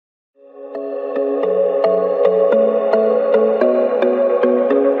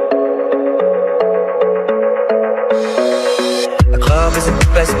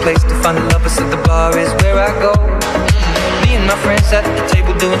best place to find the lovers at the bar is where I go. Me and my friends at the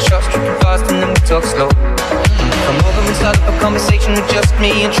table doing shots, tripping fast and then we talk slow. Come over and start up a conversation with just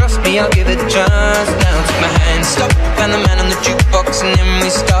me, and trust me, I'll give it a chance. Now take my hand, stop, and the man on the jukebox, and then we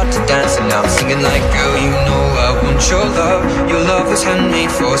start to dance. And I'm singing like, girl, you know I want your love. Your love was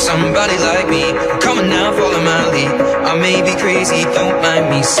handmade for somebody like me. Come on now, follow my lead. I may be crazy, don't mind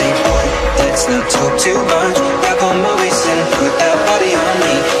me. Say, boy, let's not talk too much. Grab on my waist and put that body on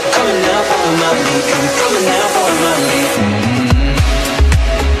me. Come on now, follow my lead. Come on now, follow my lead.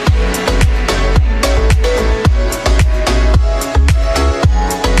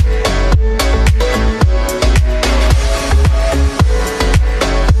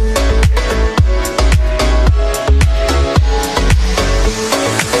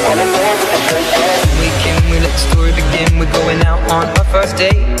 First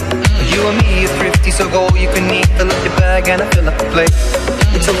date, you and me are thrifty, so go all you can eat. Fill up your bag and I fill up the plate.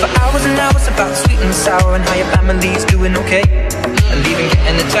 We talk for hours and hours about sweet and sour and how your family's doing okay. And leaving,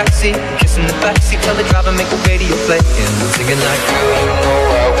 getting a taxi, kissing the backseat, tell the driver make the radio play. And I'm singing like, girl, you know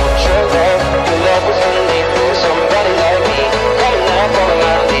I want your love. Your love was handmade for somebody like me. Come on now, follow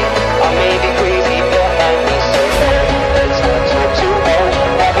my lead. I may be crazy, but I be so fun. Let's not talk too much.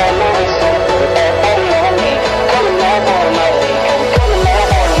 I got no reason to put that body on me. Come on now, follow my lead.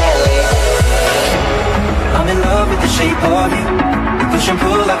 I'm in love with the shape of you. You push and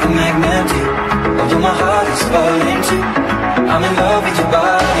pull like a magnet do. Although my heart is falling too. I'm in love with your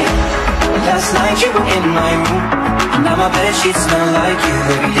body. Last night you were in my room, and now my bedsheets smell like you.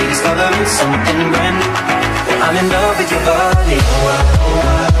 Every day discovering something brand new. I'm in love with your body.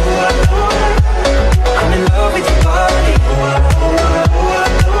 I'm in love with your body.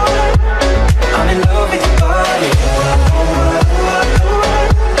 I'm in love with your body.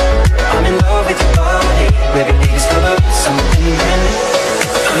 I'm in love with your body. Every day discovering something brand new.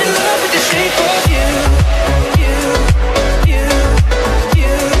 I'm in love with the shape of you.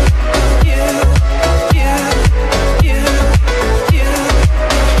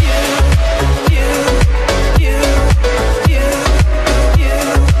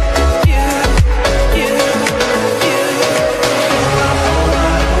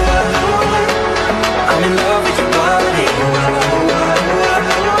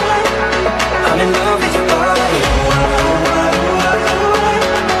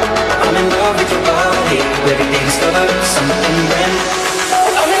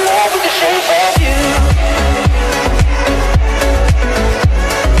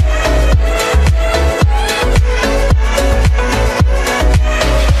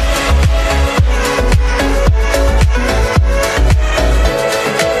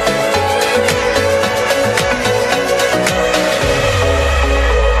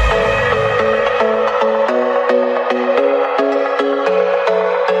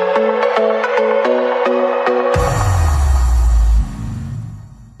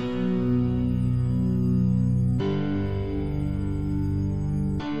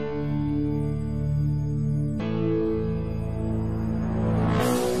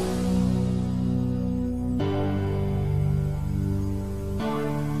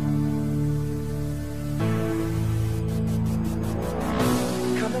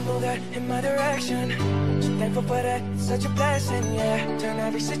 In my direction, so thankful for that, such a blessing, yeah. Turn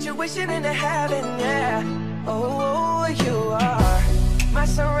every situation into heaven, yeah. Oh, you are my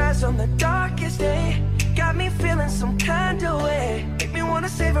sunrise on the darkest day. Got me feeling some kind of way. Make me wanna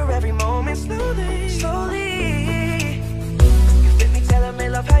savor every moment slowly, slowly. You fit me, telling me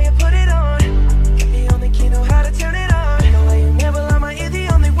love how you put it on. Got me on the key, know how to turn it on. No way you never lie my ear, the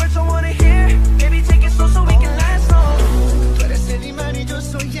only words I wanna hear. Baby, take it slow so we can last long. Tú eres el imán y yo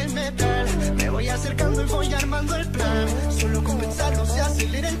soy el metal. Me voy acercando y voy armando el plan. Solo con pensarlo se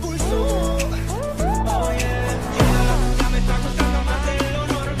acelera el pulso. Oh yeah, ya me está gustando más de lo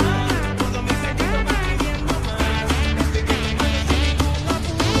normal. Todo mi sentido va pidiendo más. Desde que me conocí como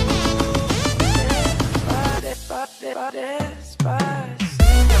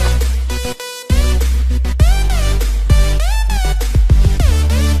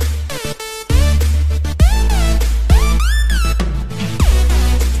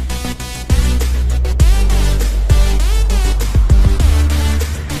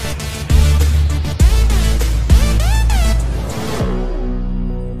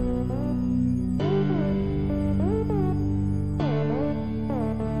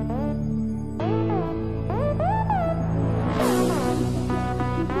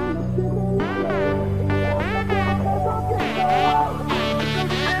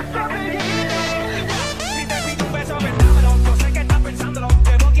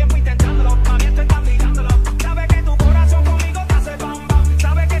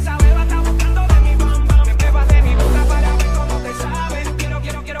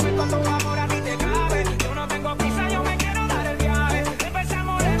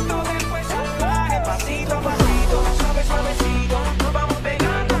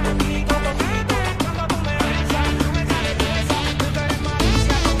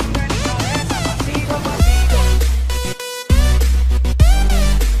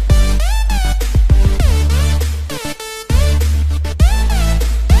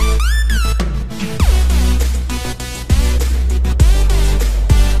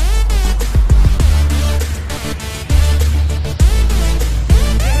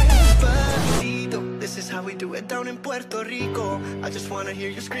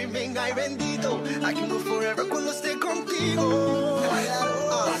you're screaming, ay bendito. I can go forever cuando esté contigo.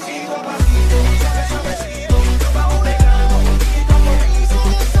 Pasito a pasito, suave suavecito, nos vamos pegando poquito a poquito.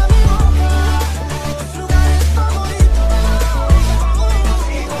 Besa mi boca, tus lugares favoritos.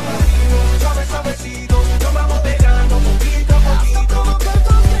 Pasito a pasito, suave suavecito, nos vamos pegando poquito a poquito. Provocar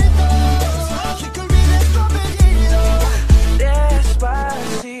tus gritos, y que olvides tu apellido.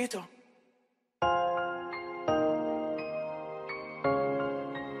 Despacito.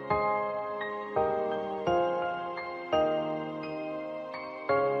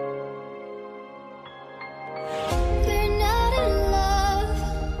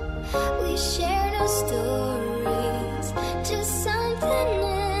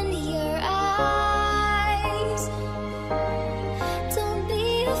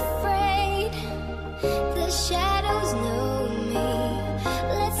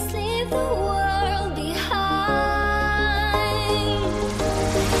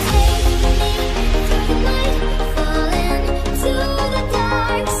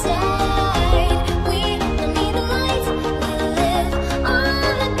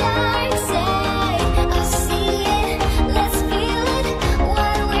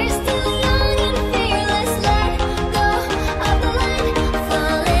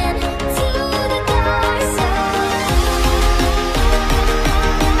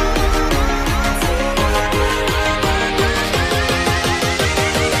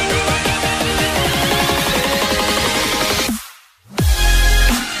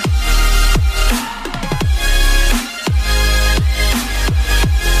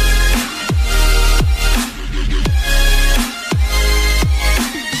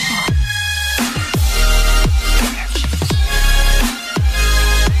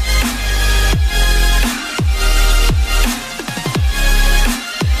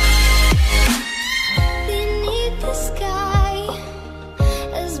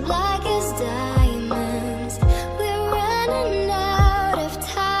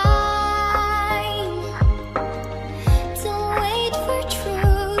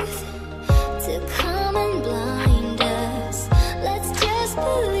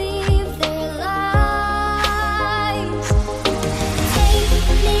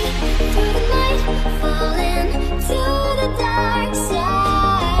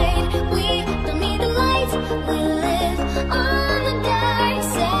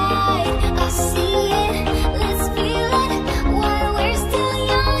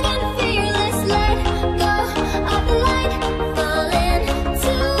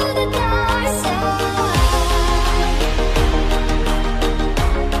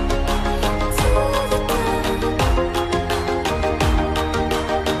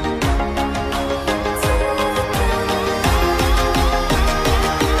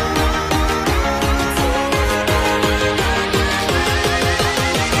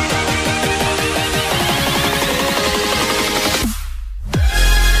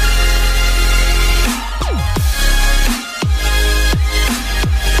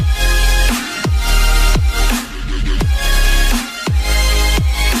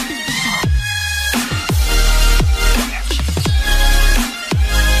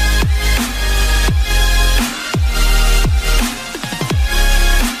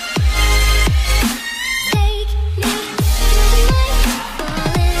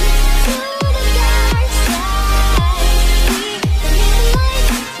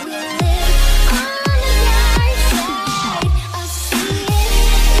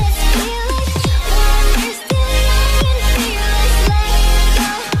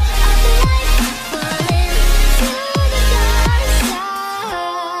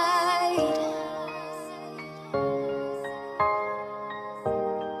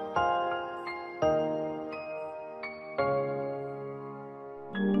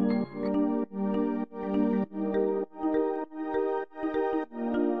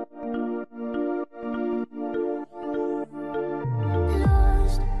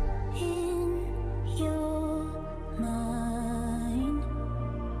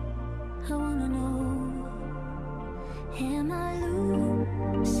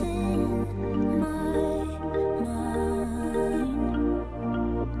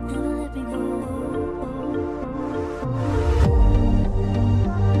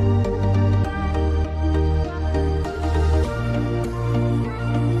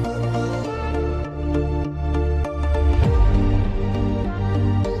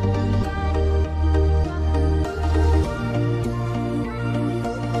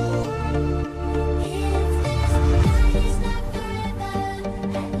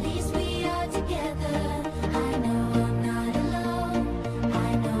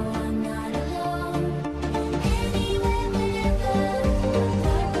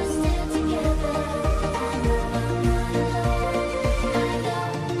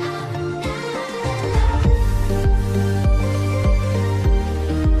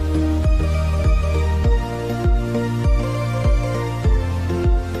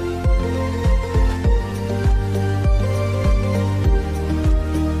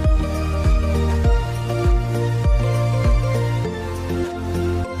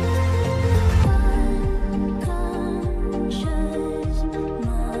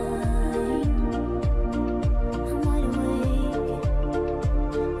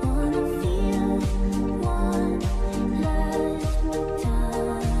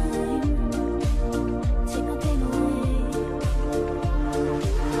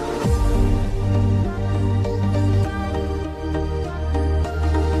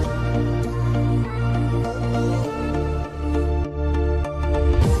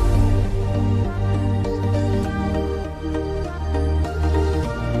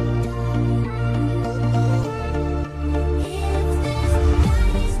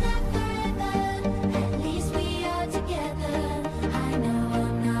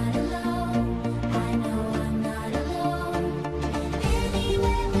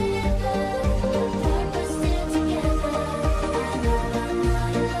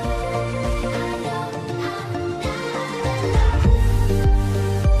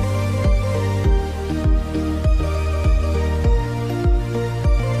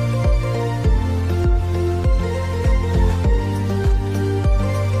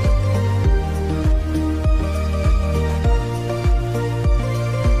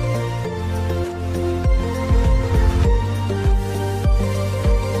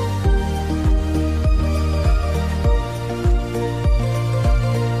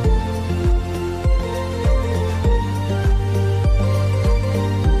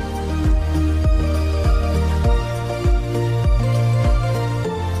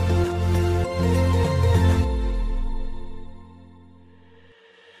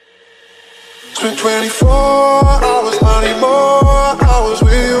 been 24 hours, I need more hours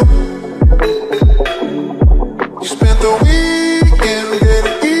with you. You spent the weekend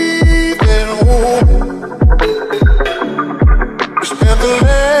getting even, ooh. We spent the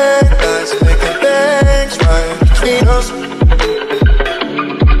late nights making things right between us.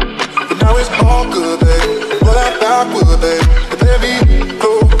 But now it's all good, babe. Roll out backward, babe, and let me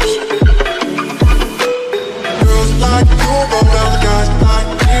close. Girls like you roll down the guys like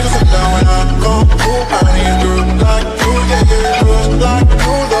needles and now when I come through, I need a girl like you, yeah, yeah. Girls like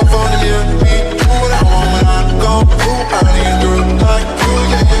you love on the yeah, me do what I want when I come through. I need a girl like you,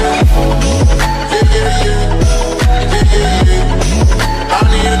 yeah, yeah. Yeah, yeah, yeah. Yeah, yeah, yeah. I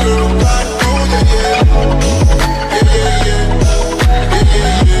need a girl like you, yeah, yeah. Yeah, yeah, yeah. Yeah,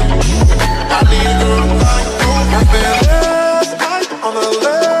 yeah, yeah. I need a girl like you. I spent last night on the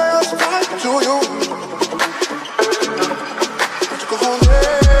last flight to you. Took a whole day,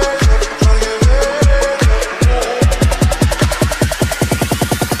 trying to get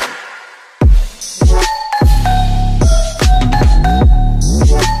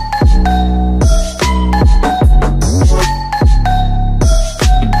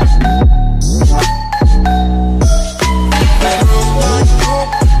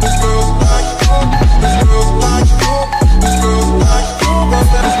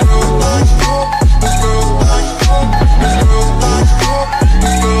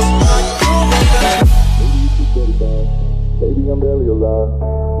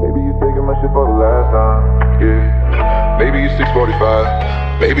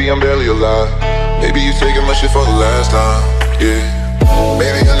Baby, I'm barely alive. Maybe you taking my shit for the last time. Yeah.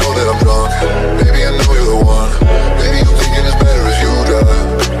 Maybe I know that I'm drunk. Maybe I know you're the one. Maybe you're thinking it's better if you drive.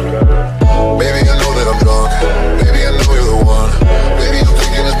 Maybe I know that I'm drunk. Maybe I know you're the one. Maybe you're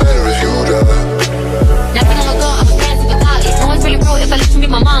thinking it's better if you drive. Not too long ago, I was dancing with Molly. No one's really real if I let you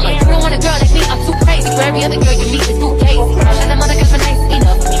meet my mama. You don't want a girl like me, I'm too crazy. For every other girl you meet is too crazy. Shut them other girls for nice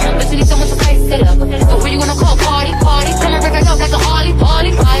enough. But you need someone to spice it up. So where you gonna call party? Party? Come and break it up like a Harley.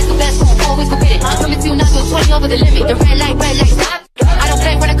 Harley. It's the best, always forbidden. I'm coming to you now, so 20 over the limit. The red light, stop. I don't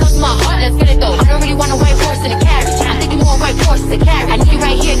play when it comes to my heart, let's get it though. I don't really want a white horse in a carriage. I'm thinking more white horse to carry. I need you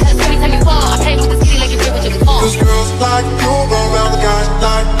right here, cause every time you fall, I play with the city like you play with your guitar. Cause girls like you roll around the guys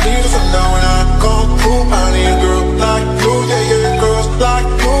like needles and now when I come through, I need a girl like you, yeah, yeah. Girls like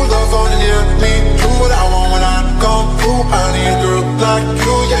you love on the yeah, me do what I want when I come through. I need a girl like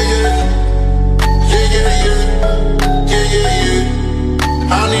you, yeah, yeah. Yeah, yeah, yeah. Yeah, yeah, yeah.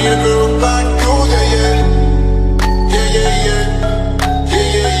 I need a girl like you, yeah, yeah. Yeah, yeah, yeah. Yeah,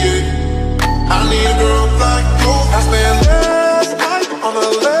 yeah, yeah. I need a girl like you. I spent last night on the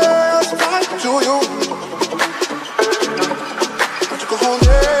last flight to you. I took a whole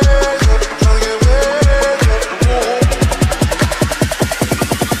day, trying to get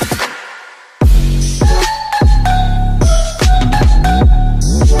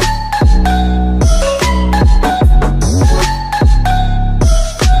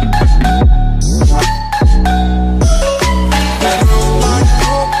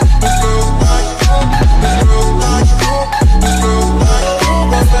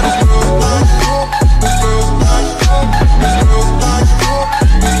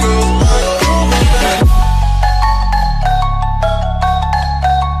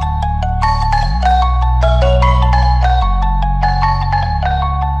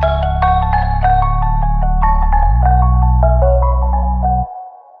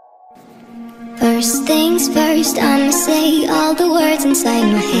First things first, I'ma say all the words inside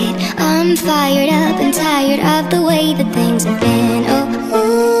my head. I'm fired up and tired of the way that things have been. Oh,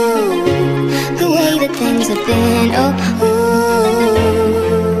 ooh, the way that things have been. Oh, ooh.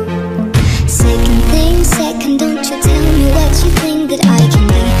 Second thing second, don't you tell me what you think that I can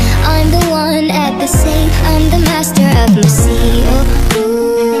be. I'm the one at the same, I'm the master of my sea. Oh,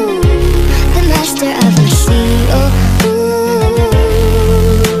 ooh, the master of my sea. Oh,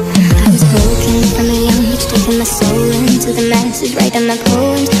 my soul into the masses, writing my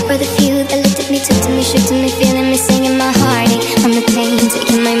poems for the few that looked at me, took to me, shook to me, feeling me, singing my heartache. From the pain,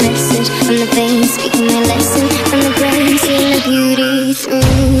 taking my message from the veins, speaking my lesson from the brain, seeing the beauty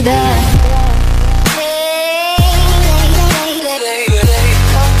through the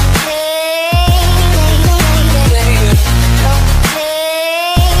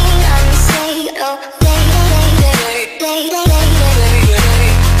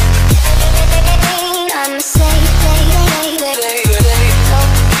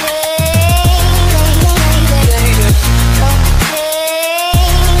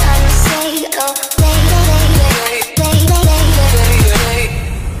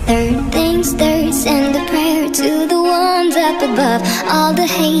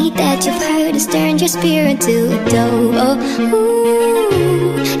beat that you've heard has turned your spirit to a dove. Oh,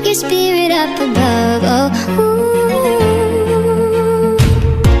 ooh, your spirit up above. Oh, ooh.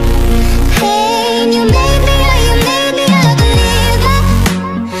 Hey, you made me a believer,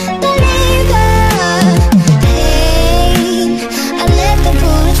 believer. Hey, I let the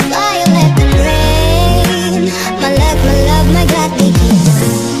bullets fly, I let them rain. My luck, my love, my God, they keep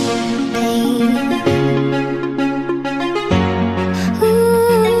pain.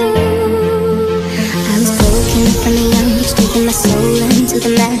 From a young age, taking my soul into the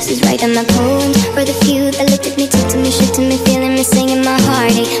masses, writing my poems for the few that looked at me, took to me, shook to me, feeling me, singing my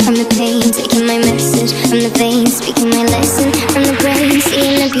heartache from the pain, taking my message from the veins, speaking my lesson from the brain,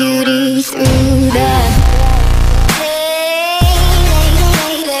 seeing the beauty through the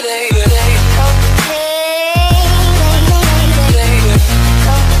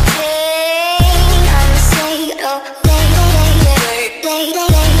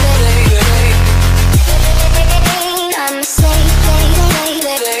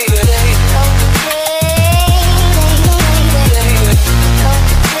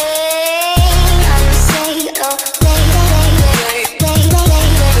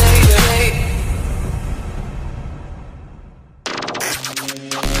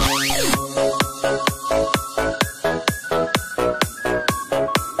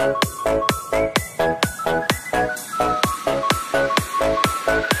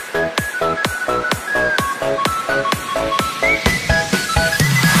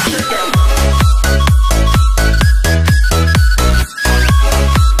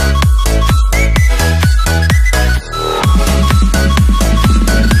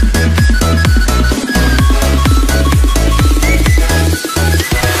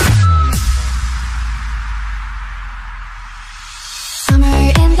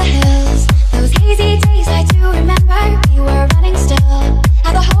easy days I do remember. We were running still,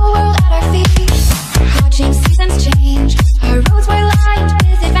 and the whole world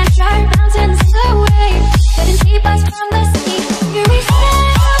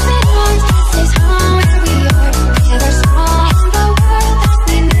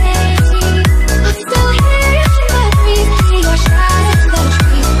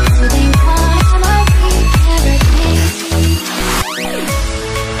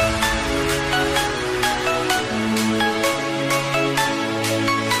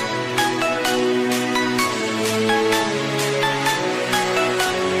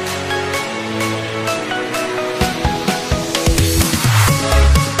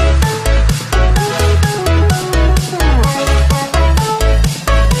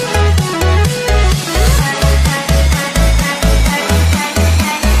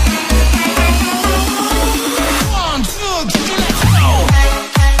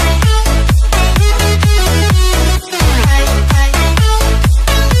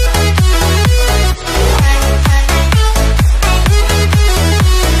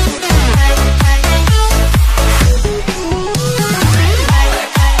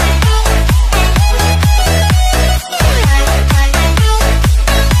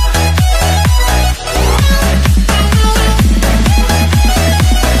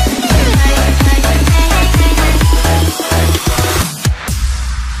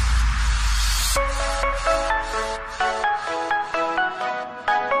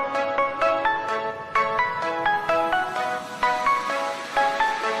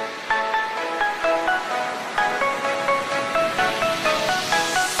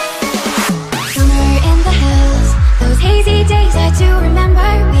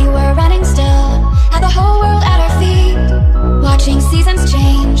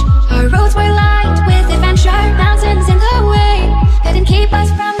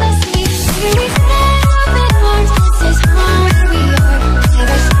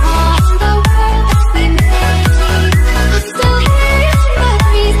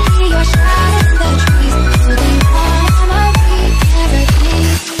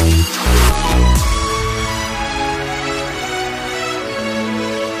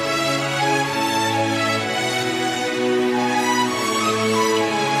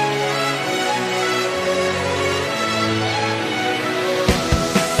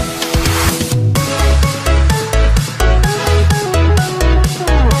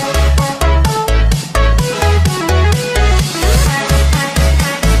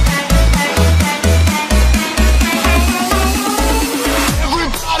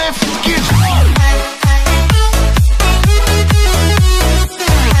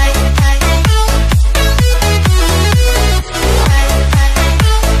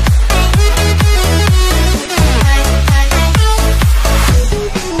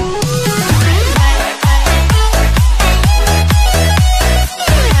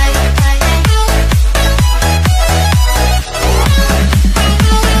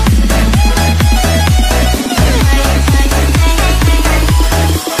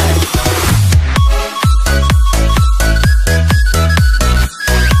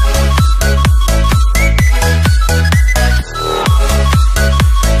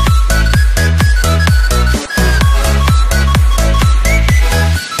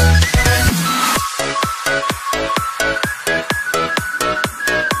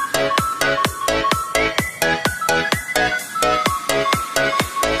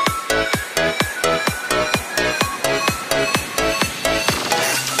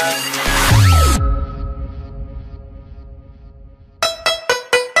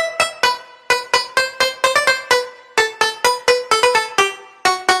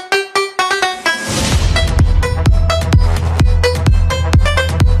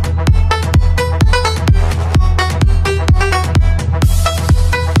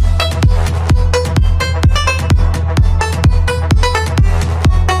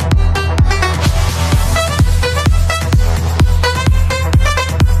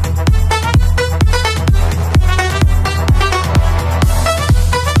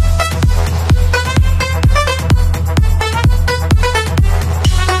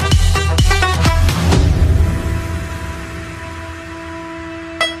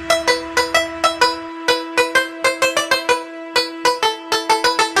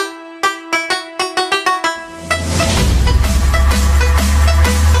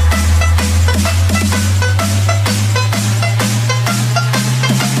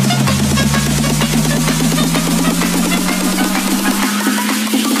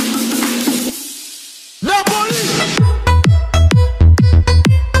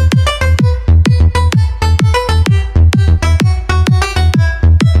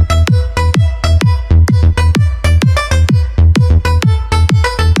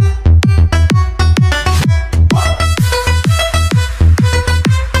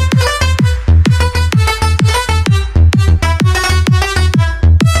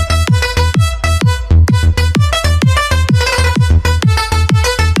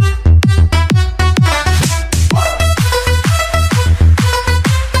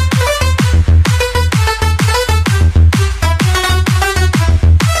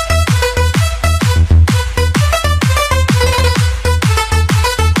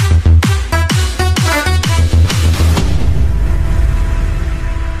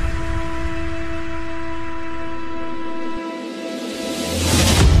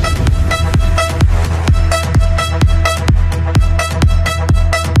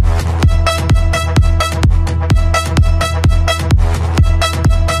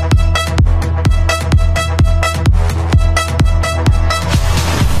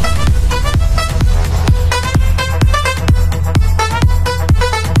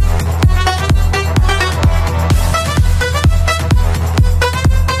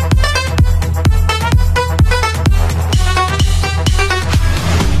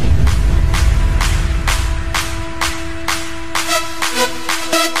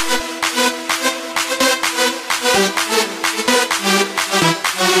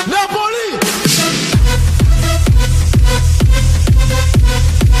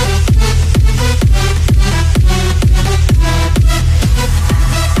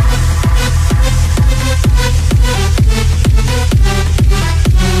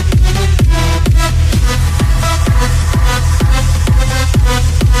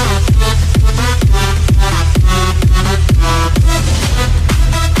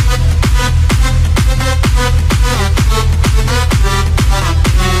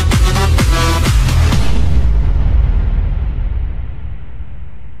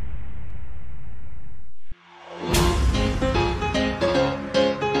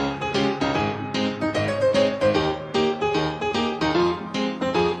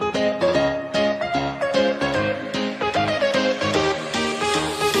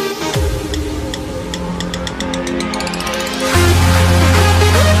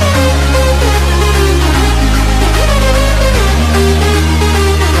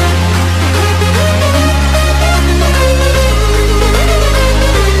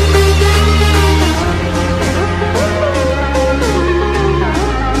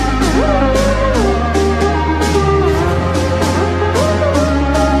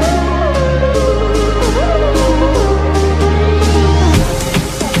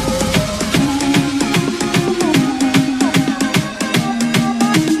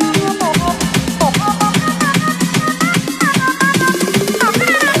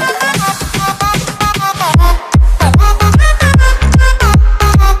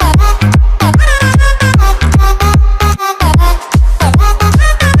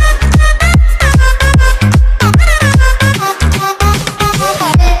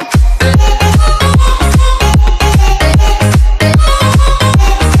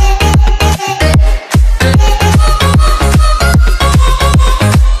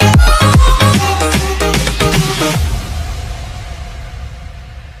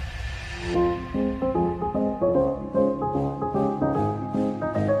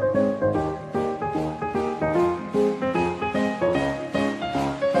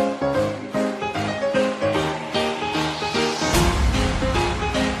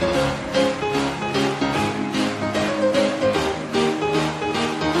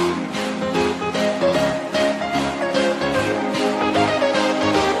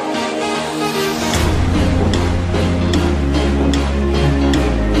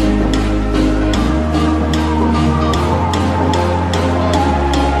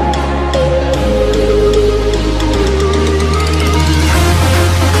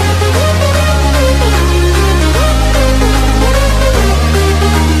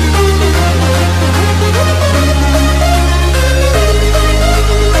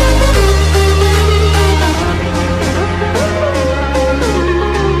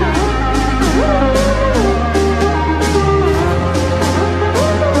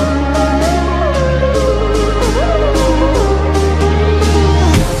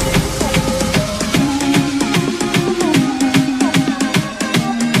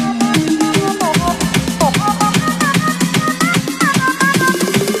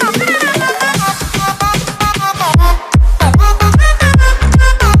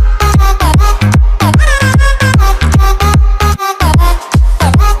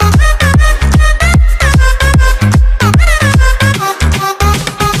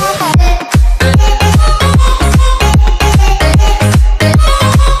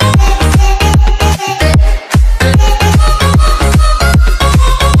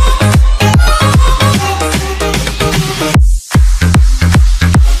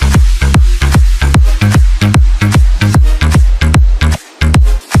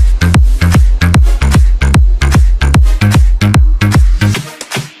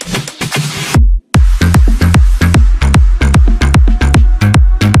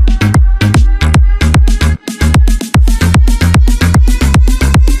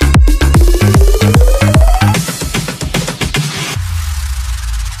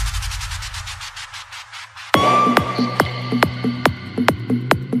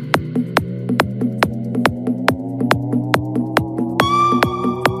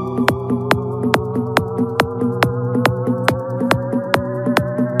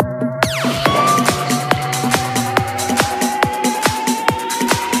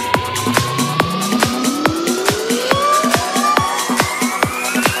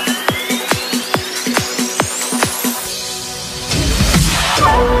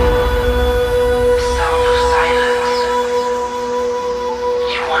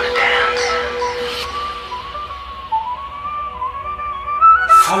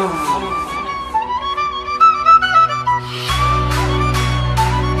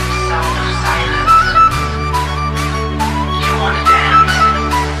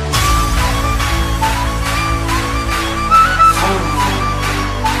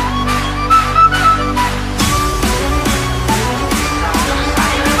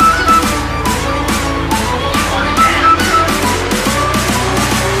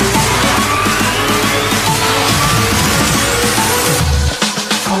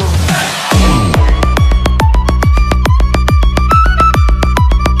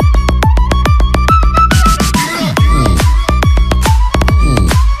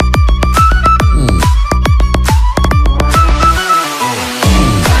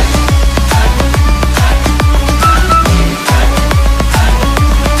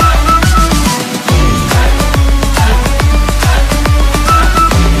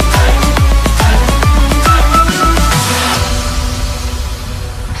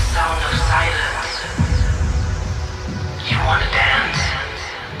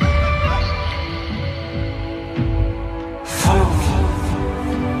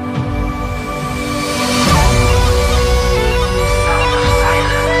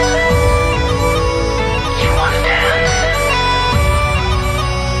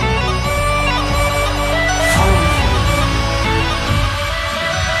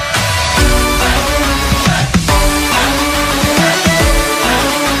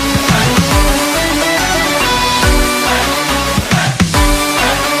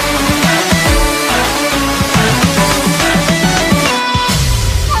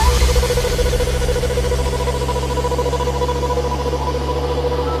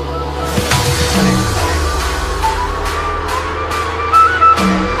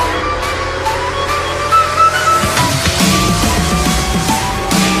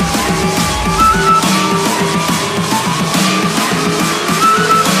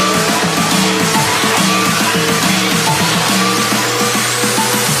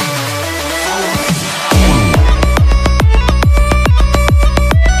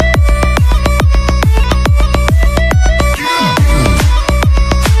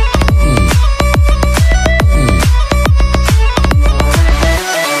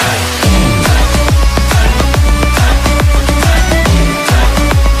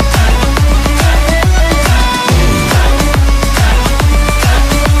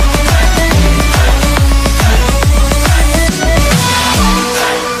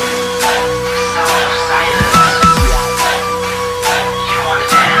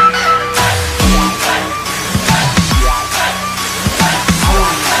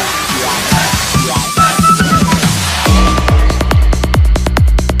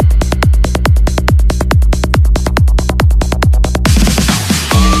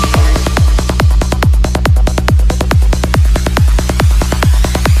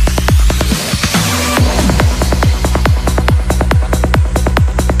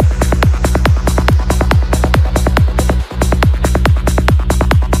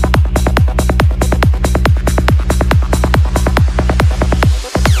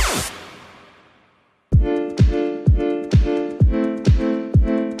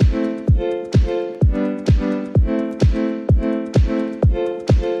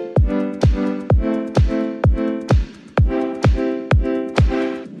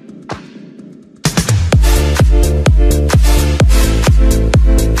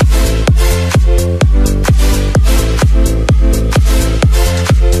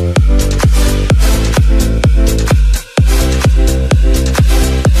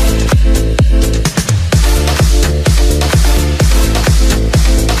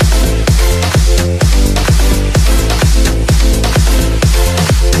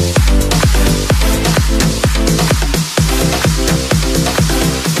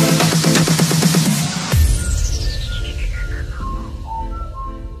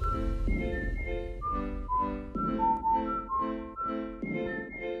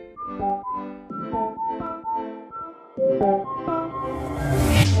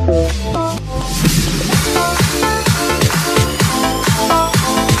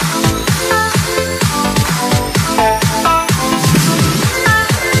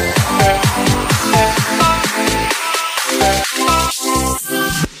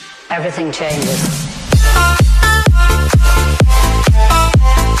everything changes.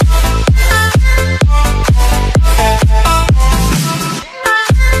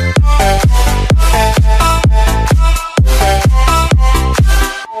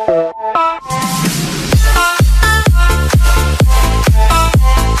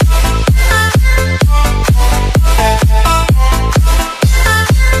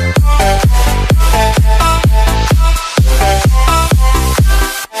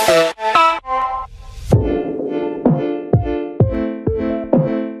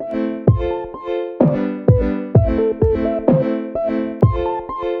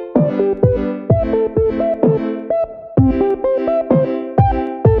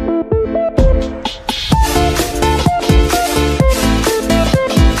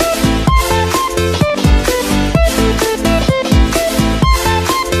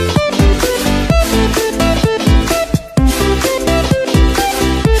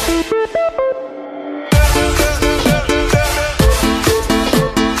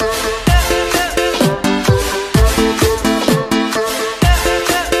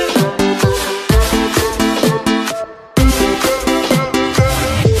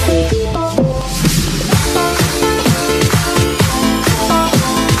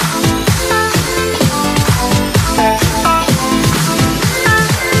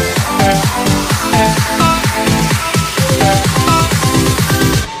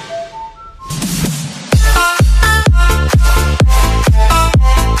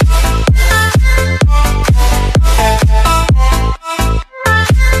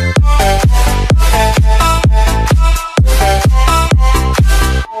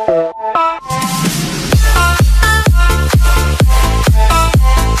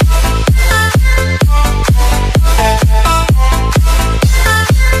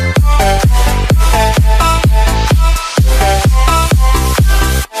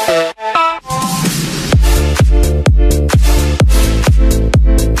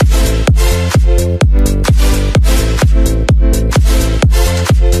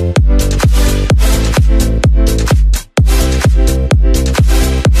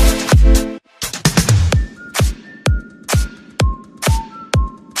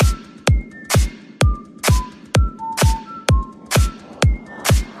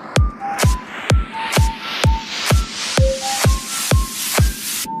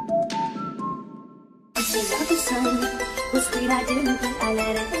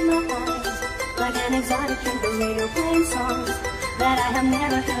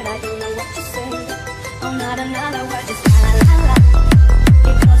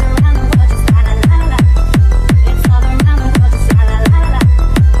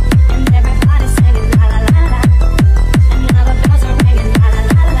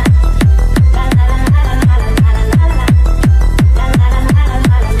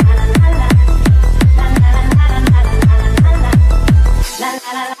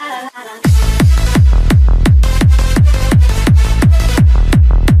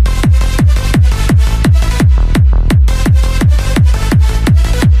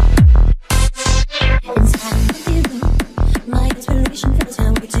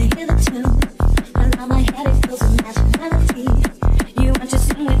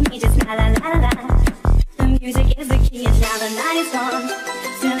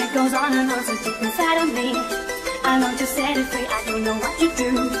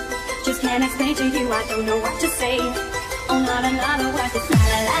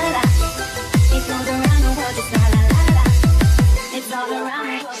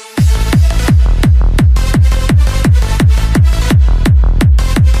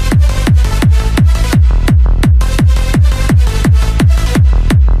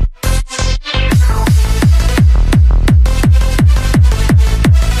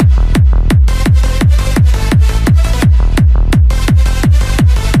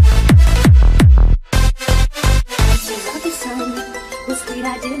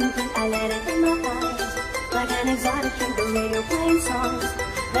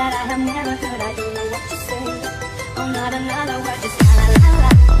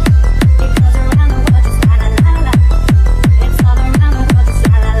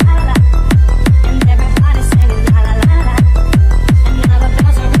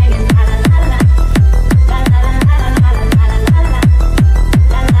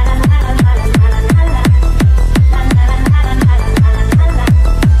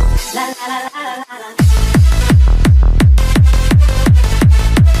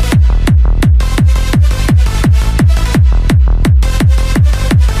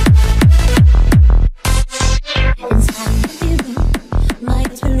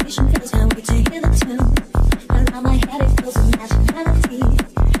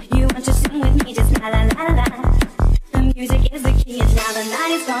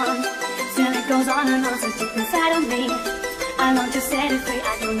 is gone. Still it goes on and on, so deep inside of me I long to set it free,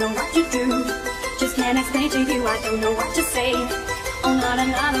 I don't know what to do. Just can't explain to you, I don't know what to say. Oh, not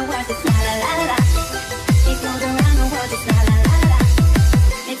another word, it's la la la la. It goes around the world, it's la la la la.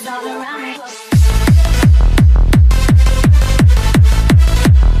 It's all around the world.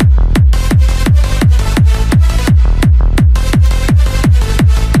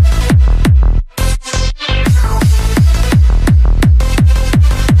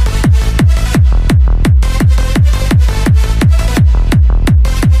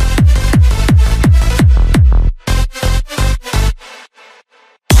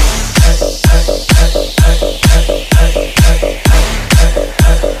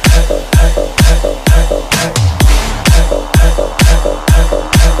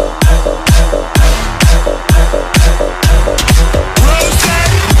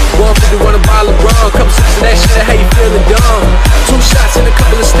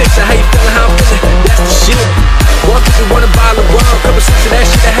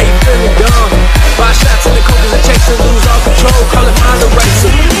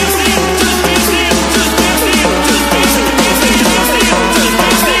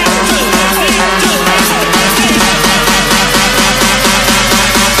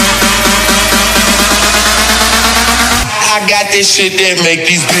 This shit that make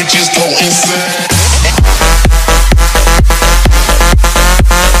these bitches go insane.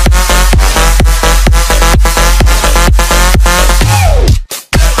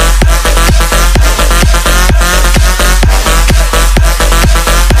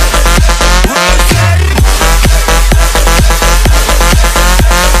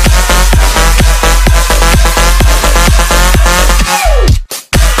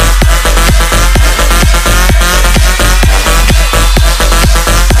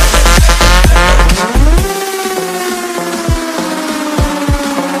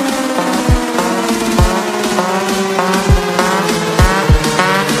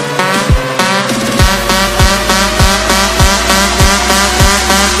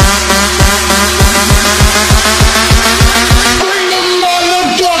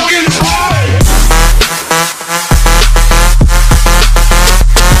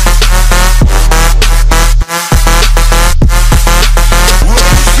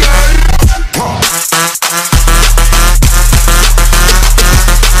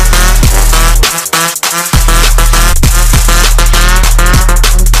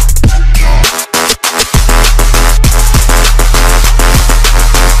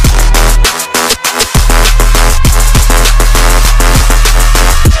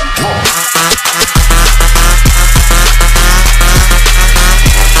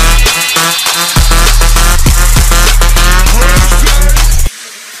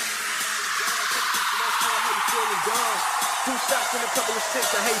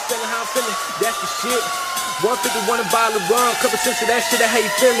 Of that shit, I hate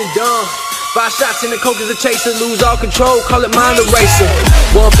feeling dumb. 5 shots in the coke is a chaser, lose all control, call it mind eraser.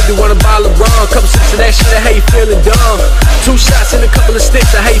 151 a bottle of rum, couple sips of that shit, I hate feeling dumb. 2 shots in a couple of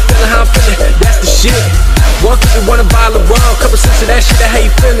sticks, I hate feeling how I'm feeling, that's the shit. 151 a bottle of rum, couple sips of that shit, I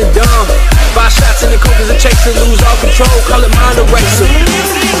hate feeling dumb. 5 shots in the coke is a chaser, lose all control, call it mind eraser.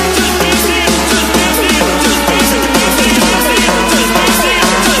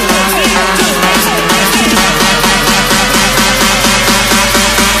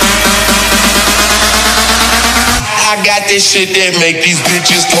 I got this shit that make these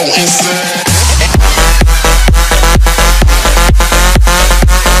bitches go insane.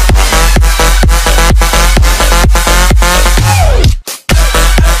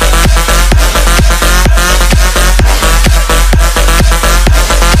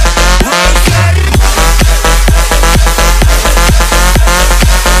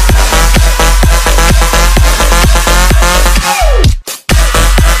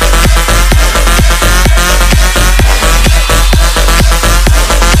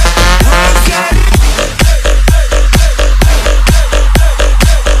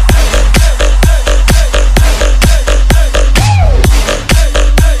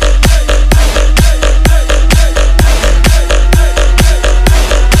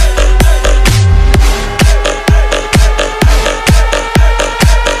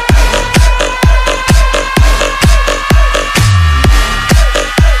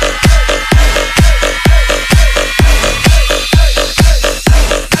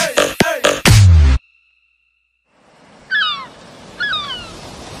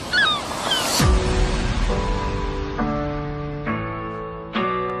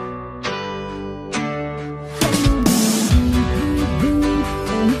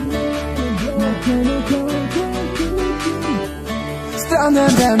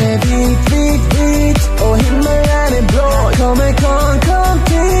 Stranden den är vit och himmelen är blå. Kom,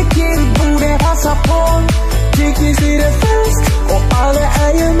 tycker borde passa på. Tycker ser det fest och alla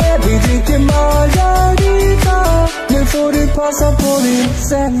är ju med. Vi dricker margarita. Nu får du passa på din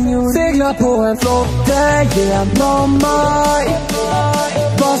senior. Segla på en flotte genom maj.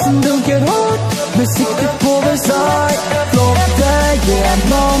 Basen dunkar hårt med sikte på Versailles. Flotte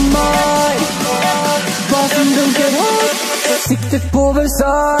genom maj. Basen dunkar hårt med sikte på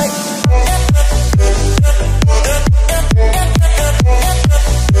Versailles.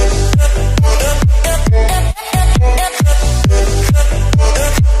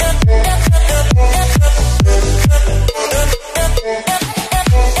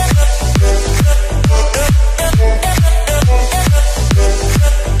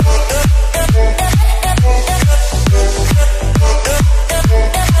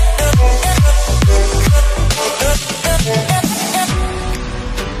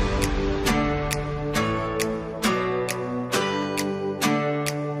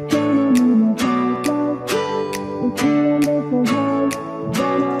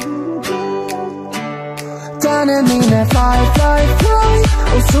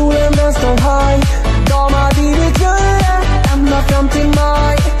 Och solen den står high. De har blivit göra ända fram till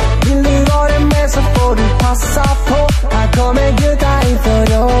maj. Vill du vara med så får du passa på. Här kommer Gutta in för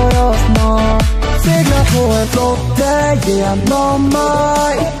rör och smak. Segla på en flotte genom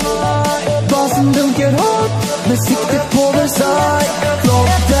maj. Basen dunkar hårt med sikte på Versailles.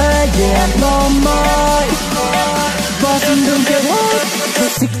 Flotte genom maj. Basen dunkar hårt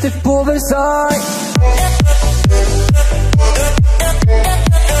med sikte på Versailles.